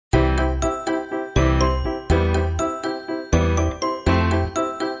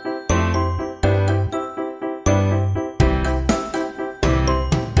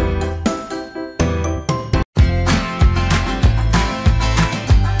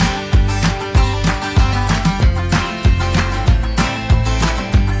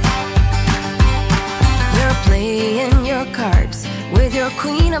your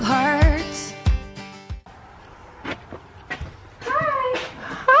queen of hearts. Hi.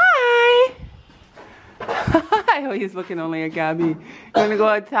 Hi. Hi. He's looking only at Gabby. You wanna go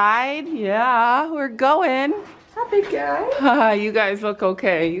outside? Yeah, we're going. Hi, big guy. Hi, you guys look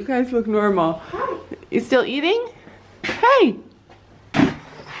okay. You guys look normal. Hi. You still eating? Hey.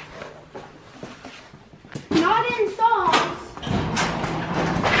 Not in stalls.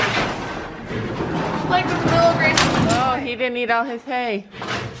 Like with Willow Grace. Oh, he didn't eat all his hay.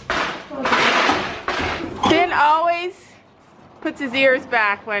 Finn always puts his ears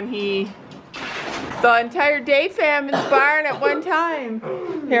back when the entire day fam in the barn at one time.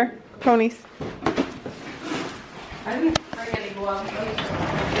 Here, ponies. I didn't bring any gloves.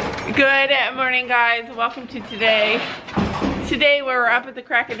 Good morning, guys. Welcome to today. Today we're up at the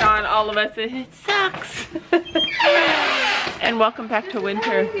crack of dawn, all of us. It sucks. And welcome back to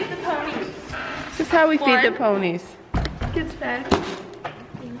winter. This is how we feed the ponies. Gets fed.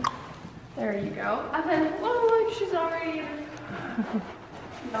 There you go. And then, oh look, she's already.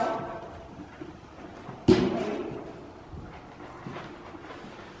 No.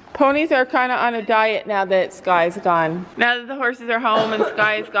 Ponies are kind of on a diet now that Sky's gone. Now that the horses are home and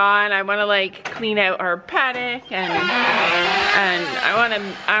Sky's gone, I want to like clean out our paddock and I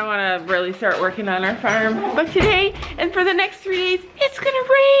want to really start working on our farm. But today and for the next 3 days, it's gonna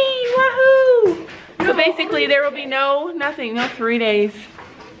rain. Woohoo! So basically, there will be no 3 days.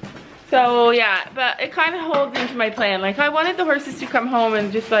 So yeah, but it kind of holds into my plan. Like I wanted the horses to come home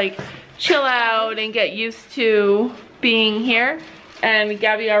and just like chill out and get used to being here. And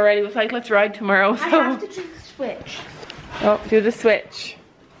Gabby already was like, let's ride tomorrow. So. I have to do the switch. Oh, do the switch.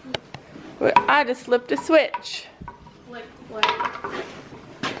 I just slipped a switch. Like what?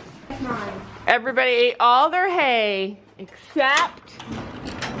 Mine. Everybody ate all their hay except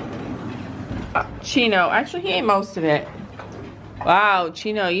Chino. Actually, he ate most of it. Wow,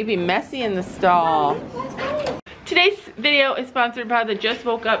 Chino, you be messy in the stall. Today's video is sponsored by the Just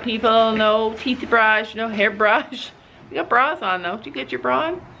Woke Up people. No teeth brush, no hair brush. We got bras on though. Did you get your bra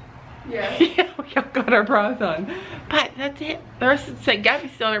on? Yeah. Yeah, we all got our bras on. But that's it. The rest of the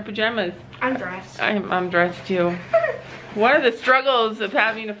Gabby's still in her pajamas. I'm dressed. I'm dressed too. One of the struggles of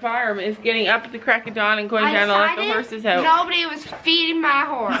having a farm is getting up at the crack of dawn and going down to let the horses out. Nobody was feeding my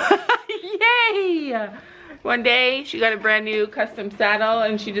horse. Yay! One day she got a brand new custom saddle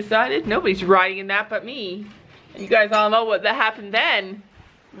and she decided nobody's riding in that but me. And you guys all know what that happened then.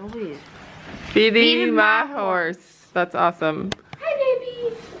 Nobody is. Feeding my horse. That's awesome. Hi,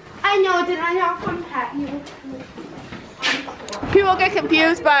 baby. I know, did I not come pat you? People get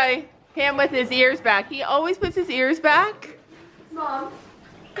confused by him with his ears back. He always puts his ears back. Mom,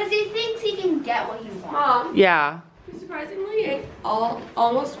 because he thinks he can get what he wants. Mom, Yeah. he surprisingly ate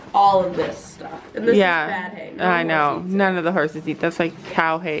almost all of this stuff. And this is bad hay. No I know. horse eats it. None of the horses eat. That's like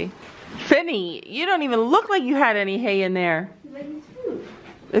cow hay. Finny, you don't even look like you had any hay in there. He likes his food.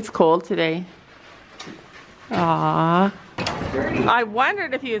 It's cold today. Aww. I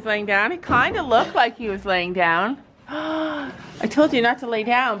wondered if he was laying down. It kind of looked like he was laying down. I told you not to lay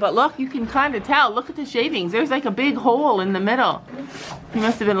down, but look, you can kind of tell. Look at the shavings. There's like a big hole in the middle. He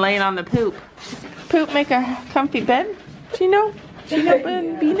must have been laying on the poop. Poop make a comfy bed? Chino? Chino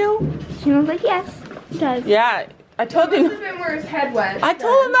and Bino? Chino's like, yes, it does. Yeah, I told This him. must have been where his head went. I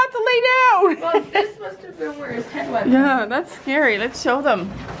told him not to lay down. Well, this must have been where his head went. Yeah, that's scary. Let's show them.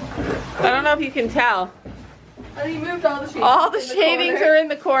 I don't know if you can tell. And he moved all the shavings. All the shavings are in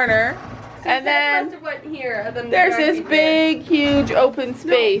the corner. So And his head then must have went here. And then there's back this here. big, huge open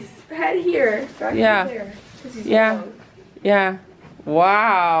space. No, head here. Back Yeah. there. 'Cause he's Yeah. long. Yeah.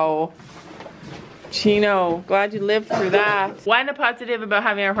 Wow. Chino, glad you lived through that. One positive about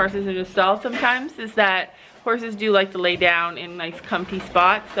having our horses in a stall sometimes is that horses do like to lay down in nice comfy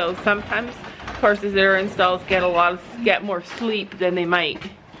spots. So sometimes horses that are in stalls get more sleep than they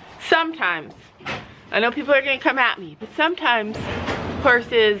might. Sometimes. I know people are gonna come at me, but sometimes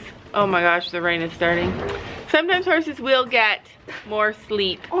horses, oh my gosh, the rain is starting. Sometimes horses will get more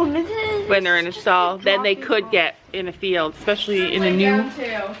sleep when they're in a stall than they could get in a field, especially in a new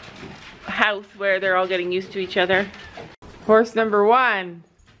house where they're all getting used to each other. Horse number 1.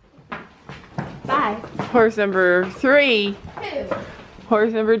 Bye. Horse number 3. 2.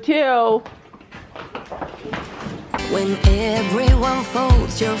 Horse number 2. When everyone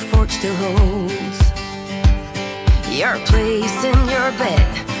folds, your fork still holds your place in your bed,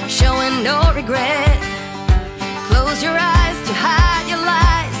 showing no regret. Close your eyes to hide your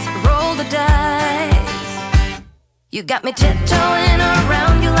lies, roll the dice. You got me tiptoeing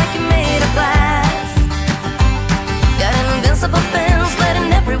around you like you're made of glass. Got an invincible fence,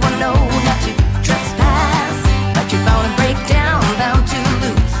 letting everyone know not to trespass. But you're bound to break down, bound to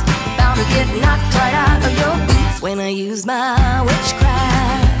my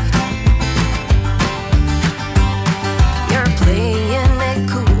witchcraft. You're playing it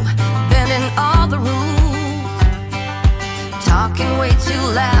cool, bending all the rules, talking way too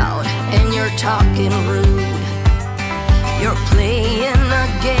loud, and you're talking rude. You're playing a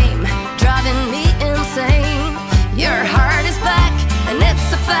game, driving me insane. Your heart is back, and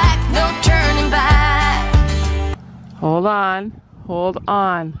it's a fact, no turning back. Hold on, hold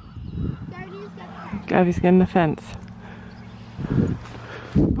on. Gabby's getting the fence.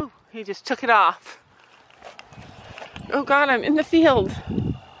 Ooh, he just took it off. Oh God, I'm in the field.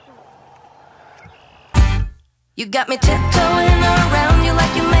 You got me tiptoeing around you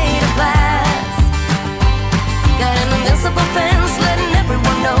like you made of glass. Got an invincible fence letting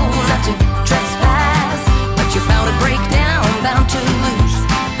everyone know not to trespass. But you're bound to break down, bound to lose,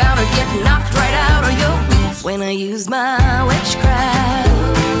 bound to get knocked right out of your boots when I use my witchcraft.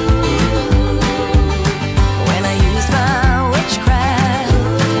 When I use my witchcraft.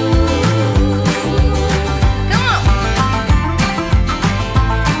 Come on.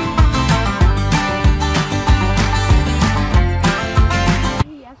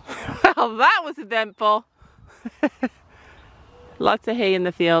 Well, that was eventful. Lots of hay in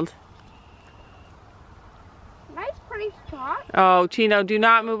the field. Nice pretty shot. Oh, Chino, do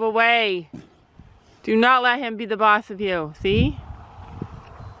not move away. Do not let him be the boss of you. See?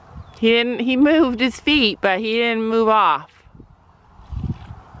 He moved his feet, but he didn't move off.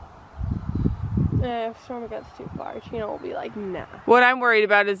 If Storm gets too far, Chino will be like, nah. What I'm worried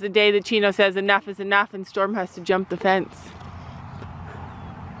about is the day that Chino says enough is enough and Storm has to jump the fence.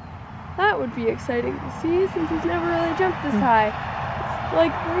 That would be exciting to see since he's never really jumped this high. It's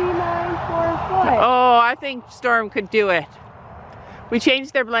like 3, 9, 4 foot. Oh, I think Storm could do it. We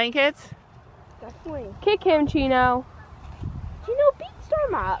changed their blankets. Definitely. Kick him, Chino. Chino, beat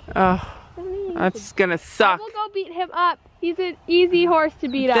Storm up. Oh, that's gonna suck. I will go beat him up. He's an easy horse to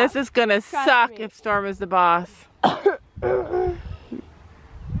beat up. This is gonna suck if Storm is the boss. Happy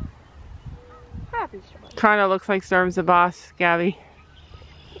Storm. Kinda looks like Storm's the boss, Gabby.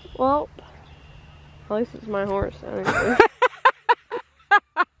 Well, at least it's my horse. Anyway.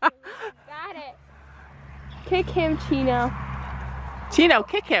 Got it. Kick him, Chino. Chino,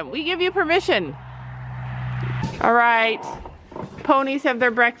 kick him. We give you permission. All right. Ponies have their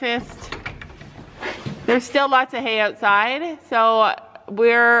breakfast. There's still lots of hay outside, so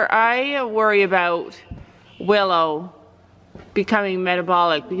I worry about Willow becoming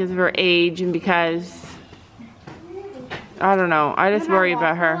metabolic because of her age and because I don't know. I just worry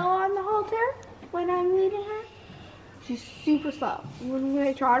about her. On the halter when I'm leading her, she's super slow. When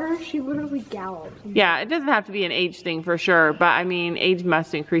I trot her, she literally gallops. Yeah, it doesn't have to be an age thing for sure, but I mean, age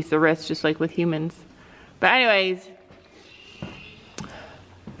must increase the risk just like with humans. But anyways,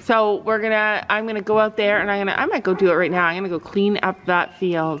 so I'm gonna go out there and I might go do it right now. I'm gonna go clean up that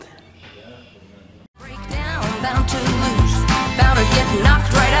field. Break down, bound to lose, bound to get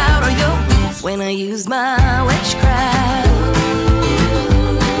knocked right out of your boots when I use my witchcraft.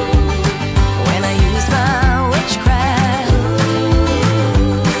 When I use my witchcraft.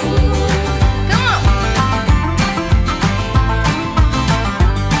 Come on.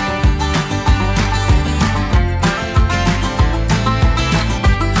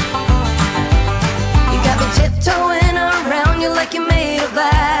 You got me tiptoeing around you like you're made of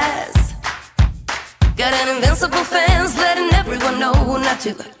glass. Got an invincible fence letting everyone know not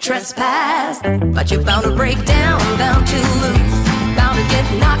to trespass. But you're bound to break down, bound to lose, bound to get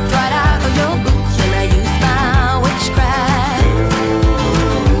knocked right out of your boots when I use my witchcraft.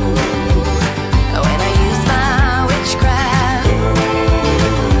 When I use my witchcraft.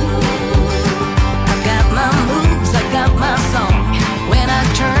 I've got my moves, I got my song. When I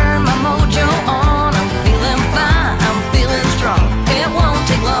turn my mojo on, I'm feeling fine, I'm feeling strong. It won't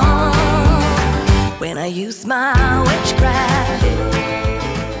take long when I use my witchcraft.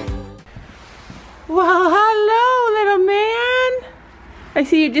 Well, hello, little man. I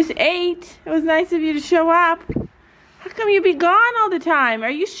see you just ate. It was nice of you to show up. How come you be gone all the time? Are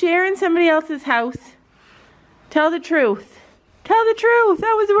you sharing somebody else's house? Tell the truth. Tell the truth.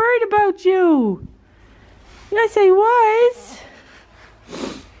 I was worried about you. Yes, I was.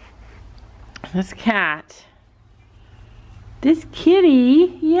 This cat. This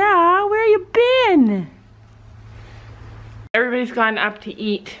kitty. Yeah, where you been? Everybody's gone up to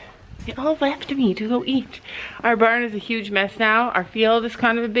eat. They all left me to go eat. Our barn is a huge mess now. Our field is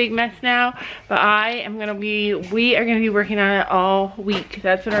kind of a big mess now. But we are gonna be working on it all week.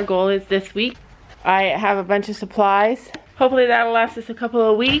 That's what our goal is this week. I have a bunch of supplies. hopefully that'll last us a couple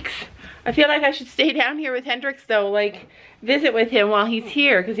of weeks. I feel like I should stay down here with Hendrix though, like visit with him while he's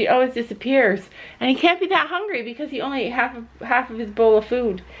here, because he always disappears. And he can't be that hungry because he only ate half of his bowl of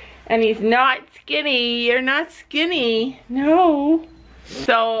food. And he's not skinny. You're not skinny. No.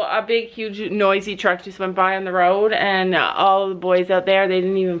 So a big, huge, noisy truck just went by on the road, and all the boys out there, they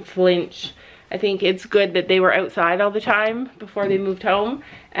didn't even flinch. I think it's good that they were outside all the time before they moved home,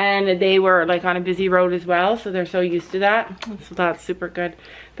 and they were like on a busy road as well, so they're so used to that. So that's super good.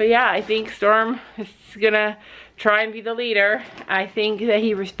 But yeah, I think Storm is gonna try and be the leader. I think that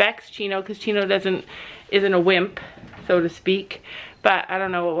he respects Chino, because Chino isn't a wimp, so to speak. But I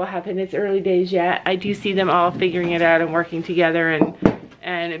don't know what will happen. It's early days yet. I do see them all figuring it out and working together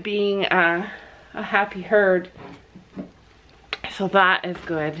and being a happy herd. So that is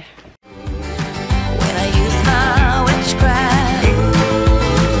good. When I use my witchcraft,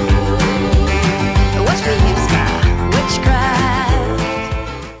 watch me use my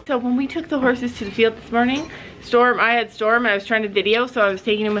witchcraft. So when we took the horses to the field this morning, I had Storm, I was trying to video, so I was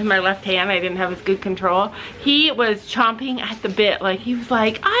taking him with my left hand. I didn't have as good control. He was chomping at the bit. Like, he was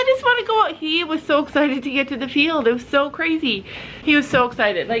like, I just want to go out. He was so excited to get to the field. It was so crazy. He was so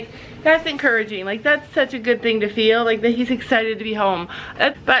excited. Like, that's encouraging. Like, that's such a good thing to feel, like that he's excited to be home.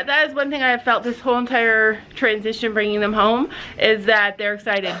 But that is one thing I have felt this whole entire transition bringing them home, is that they're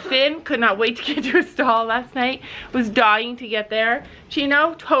excited. Finn could not wait to get to his stall last night, was dying to get there.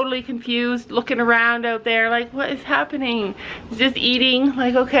 Chino, totally confused, looking around out there like, what is happening? He's just eating,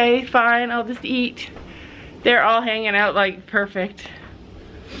 like, okay, fine, I'll just eat. They're all hanging out like perfect.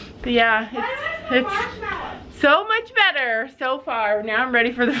 But yeah, it's so much better so far. Now I'm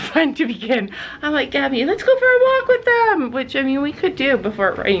ready for the fun to begin. I'm like, Gabby, let's go for a walk with them, which, I mean, we could do before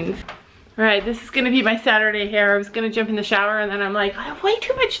it rains. All right, this is gonna be my Saturday hair. I was gonna jump in the shower, and then I'm like, I have way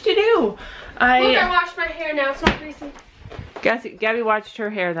too much to do. Look, I washed my hair now, it's not greasy. Gabby washed her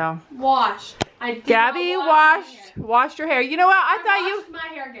hair though. Washed. I did Gabby washed her hair. You know what? I thought my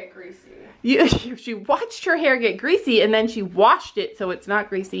hair get greasy. She watched her hair get greasy, and then she washed it so it's not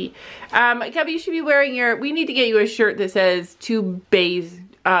greasy. Gabby, you should be wearing we need to get you a shirt that says two bays,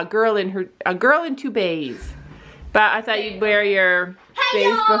 a girl in two bays. But I thought you'd wear your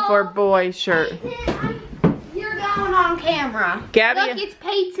bays before boys shirt. You're going on camera. Gabby, look, it's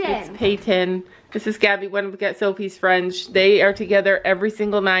Peyton. It's Peyton. This is Gabby, one of Sophie's friends. They are together every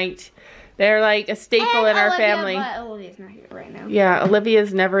single night. They're like a staple in our family. But Olivia's not here right now. Yeah,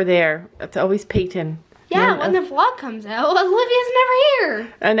 Olivia's never there. It's always Peyton. Yeah, when the vlog comes out, Olivia's never here.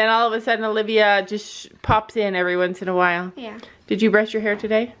 And then all of a sudden, Olivia just pops in every once in a while. Yeah. Did you brush your hair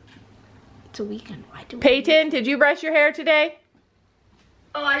today? It's a weekend. Why do Peyton, did you brush your hair today?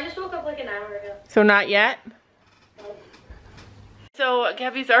 Oh, I just woke up like an hour ago. So not yet? So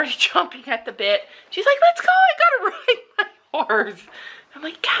Gabby's already chomping at the bit. She's like, let's go, I gotta ride my horse. I'm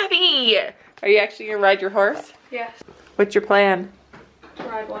like, Gabby, are you actually gonna ride your horse? Yes. What's your plan? To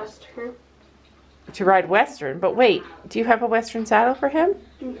ride Western. To ride Western, but wait, do you have a Western saddle for him?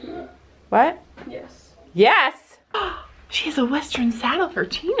 Mm-hmm. What? Yes. Yes! She has a Western saddle for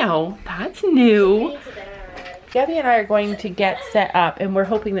Chino. That's new. Gabby and I are going to get set up, and we're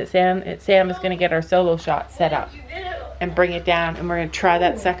hoping that Sam is going to get our solo shot set up and bring it down, and we're going to try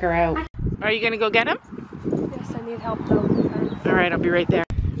that sucker out. Are you going to go get him? Yes, I need help though. All right, I'll be right there.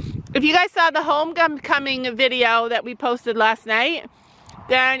 If you guys saw the homecoming video that we posted last night,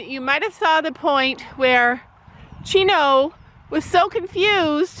 then you might have saw the point where Chino was so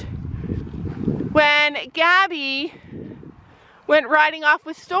confused when Gabby went riding off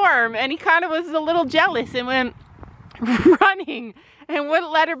with Storm, and he kind of was a little jealous and went running and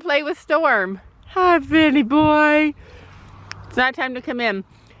wouldn't let her play with Storm. Hi, Vinny boy. It's not time to come in.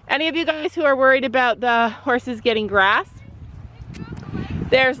 Any of you guys who are worried about the horses getting grass?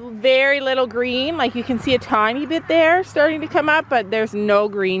 There's very little green, like you can see a tiny bit there starting to come up, but there's no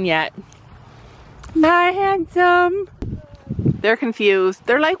green yet. My handsome. They're confused.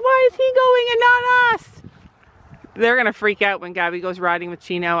 They're like, why is he going and not us? They're gonna freak out when Gabby goes riding with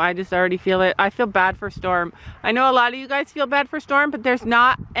Chino. I just already feel it. I feel bad for Storm. I know a lot of you guys feel bad for Storm, but there's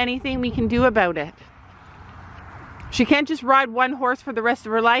not anything we can do about it. She can't just ride one horse for the rest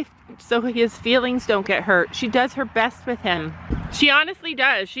of her life so his feelings don't get hurt. She does her best with him. She honestly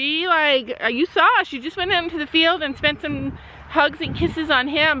does. She, like, you saw, she just went out into the field and spent some hugs and kisses on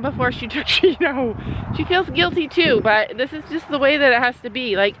him before she took Chino. She feels guilty too, but this is just the way that it has to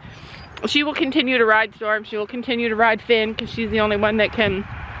be. Like, she will continue to ride Storm. She will continue to ride Finn because she's the only one that can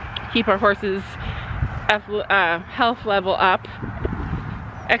keep our horses' health level up,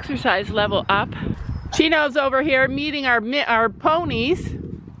 exercise level up. Chino's over here meeting our ponies.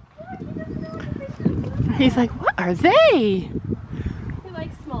 He's like, what are they? He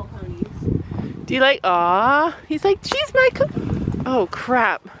likes small ponies. Do you like, aw? He's like, she's my oh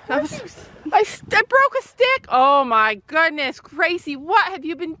crap. That was, I broke a stick. Oh my goodness, Gracie, what have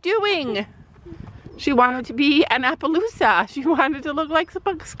you been doing? She wanted to be an Appaloosa. She wanted to look like the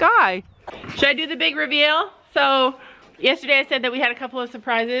sky. Should I do the big reveal? So yesterday I said that we had a couple of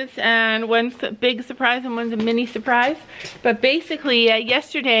surprises, and one's a big surprise and one's a mini surprise. But basically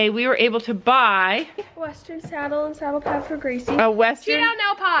yesterday we were able to buy Western saddle and saddle pad for Gracie. a Western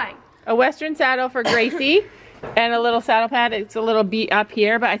saddle for Gracie and a little saddle pad. It's a little beat up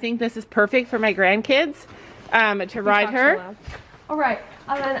here, but I think this is perfect for my grandkids to ride her. All right,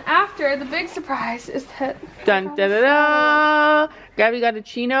 and then after, the big surprise is that Dun da da da! Gabby got a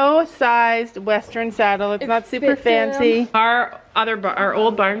chino-sized Western saddle. It's not super fancy. Our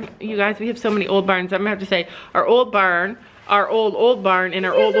old barn. You guys, we have so many old barns. I'm gonna have to say our old barn, our old barn, and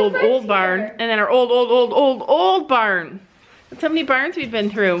our old barn, and then our old barn. That's how many barns we've been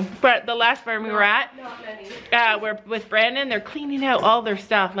through. But the last barn we were at, we're with Brandon. They're cleaning out all their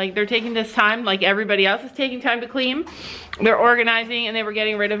stuff. Like, they're taking this time, like everybody else is taking time to clean. They're organizing, and they were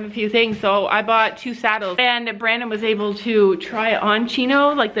getting rid of a few things. So I bought 2 saddles, and Brandon was able to try it on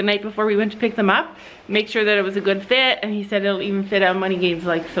Chino like the night before we went to pick them up, make sure that it was a good fit, and he said it'll even fit out when he gains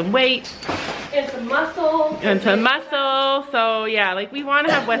like some weight. and some muscle. And some muscle. So yeah, like we want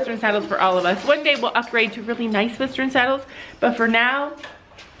to have Western saddles for all of us. One day we'll upgrade to really nice Western saddles, but for now,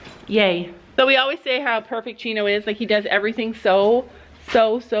 yay. So we always say how perfect Chino is. Like, he does everything so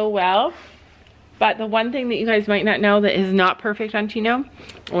well. But the one thing that you guys might not know that is not perfect on Chino,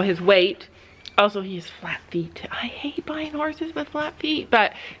 well, his weight. Also, he has flat feet. I hate buying horses with flat feet,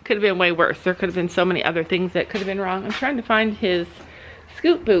 but could have been way worse. There could have been so many other things that could have been wrong. I'm trying to find his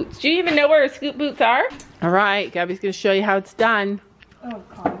scoop boots. Do you even know where his scoop boots are? All right, Gabby's gonna show you how it's done. Oh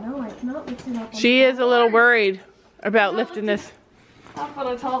God, no, it's not lifting up. She is a little worried about lifting this. Up on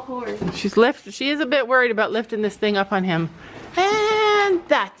a tall horse. She is a bit worried about lifting this thing up on him. And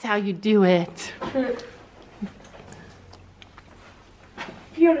that's how you do it.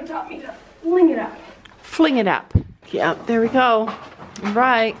 Fiona taught me to fling it up. Fling it up. Yeah, there we go. All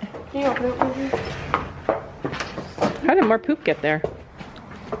right. Can you open it for me? How did more poop get there?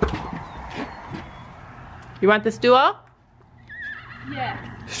 You want the stool? Yeah.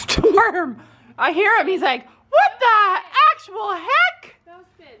 Storm! I hear him. He's like, what the actual heck? That was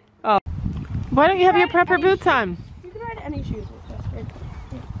good. Oh. Why don't you have your prepper boots on? You can ride any shoes with this. Right?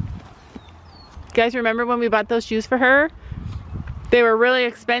 Yeah. Guys, remember when we bought those shoes for her? They were really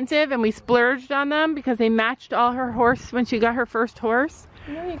expensive and we splurged on them because they matched all her horse when she got her first horse.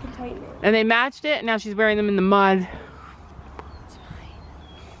 You know you can tighten it. And they matched it, and now she's wearing them in the mud. It's fine.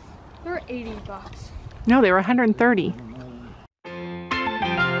 They were $80. No, they were 130.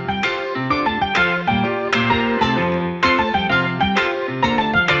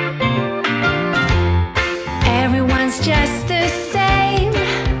 Everyone's just the same,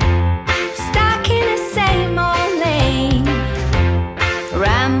 stuck in the same old lane,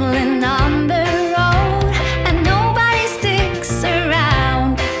 rambling on the road, and nobody sticks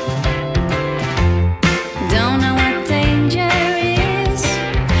around. Don't know what danger is,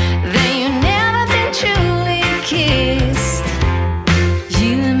 then you've never been truly kissed.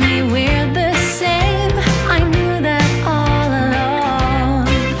 You and me, we're the same, I knew that all along.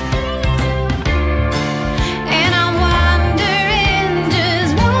 And I'm wondering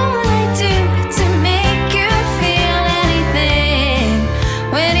just what will I do to make you feel anything.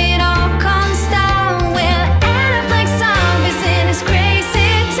 When it all comes down, we'll end up like zombies in this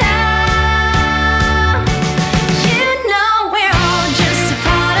crazy town. You know we're all just a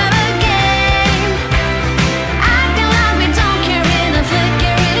part of a game, acting like we don't care in a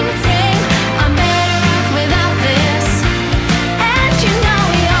flickering frame. I'm better off without this, and you know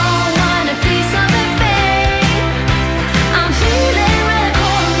we all want a piece of the fame. I'm feeling really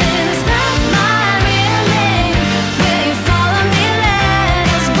cold, it's not my real name. Will you follow me? Let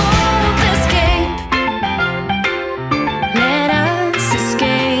us both escape. Let us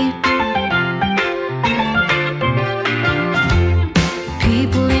escape.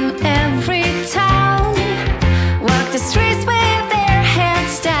 People in every town walk the streets with their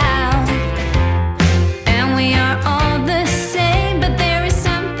heads down, and we are all the same, but there is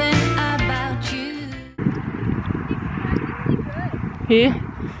something about you. He?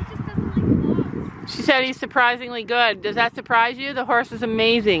 She said he's surprisingly good. Does that surprise you? The horse is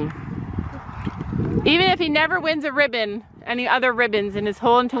amazing. Even if he never wins a ribbon, any other ribbons in his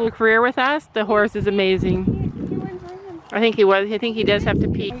whole entire career with us, the horse is amazing. He wins ribbons. I think he does have to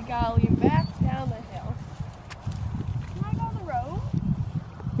pee. We gotta lean back down the hill. Can I go on the road?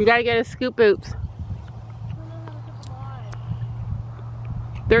 You gotta get his scoop boots.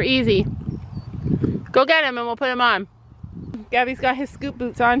 They're easy. Go get him and we'll put him on. Gabby's got his scoop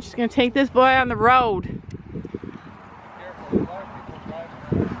boots on. She's gonna take this boy on the road.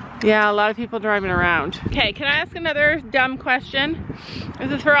 Yeah, a lot of people driving around. Okay, can I ask another dumb question?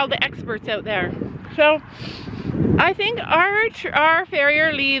 This is for all the experts out there. So, I think our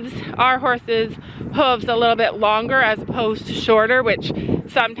farrier leaves our horses' hooves a little bit longer as opposed to shorter, which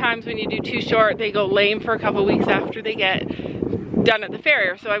sometimes when you do too short, they go lame for a couple weeks after they get done at the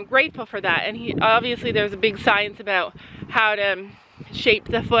farrier. So I'm grateful for that. And obviously there's a big science about how to shape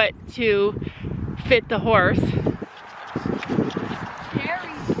the foot to fit the horse.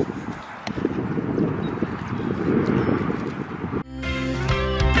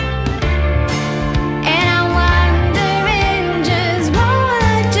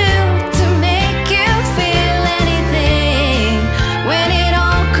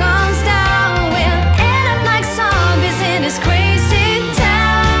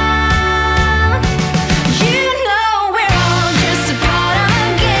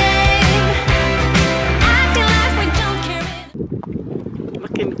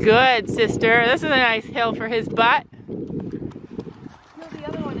 Good, sister. This is a nice hill for his butt. No, the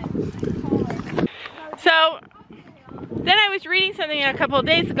other one is. So, then I was reading something a couple of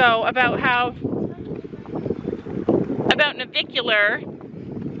days ago about navicular,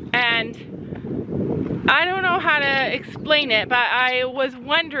 and I don't know how to explain it, but I was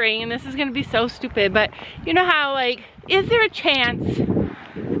wondering, and this is going to be so stupid, but you know how, like, is there a chance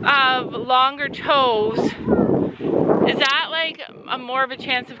of longer toes? Is that like more of a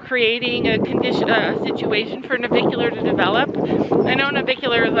chance of creating a condition, a situation for navicular to develop? I know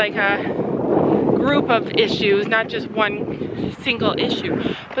navicular is like a group of issues, not just one single issue.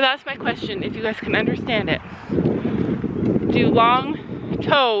 But that's my question, if you guys can understand it. Do long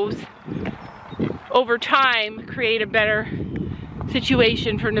toes over time create a better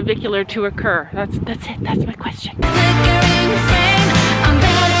situation for navicular to occur? That's it, that's my question.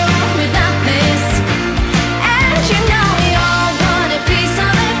 You know we all want a piece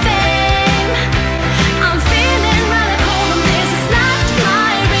of the fame. I'm feeling rather cold on this. It's not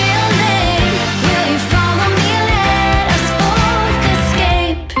my real name. Will you follow me? Let us both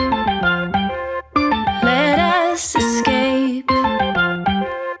escape. Let us escape.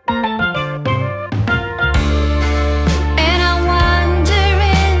 And I'm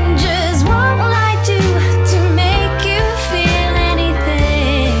wondering just what will I do to make you feel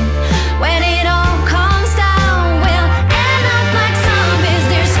anything when it all comes down.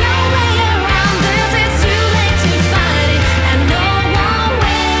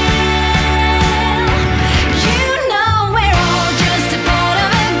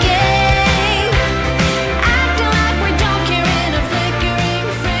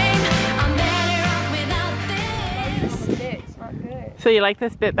 So you like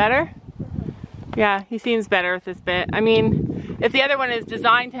this bit better? Yeah, he seems better with this bit. I mean, if the other one is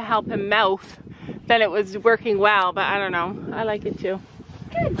designed to help him mouth, then it was working well, but I don't know. I like it too.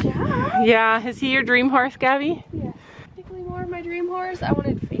 Good job. Yeah, is he your dream horse, Gabby? Yeah. Technically more of my dream horse. I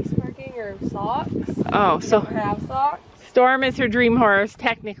wanted face marking or socks. Oh, so I don't have socks. Storm is her dream horse,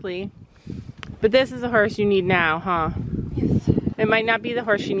 technically. But this is the horse you need now, huh? Yes. It might not be the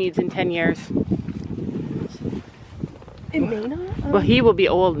horse she needs in 10 years. It may not. Well, he will be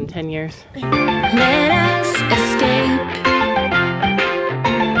old in 10 years. Let us escape.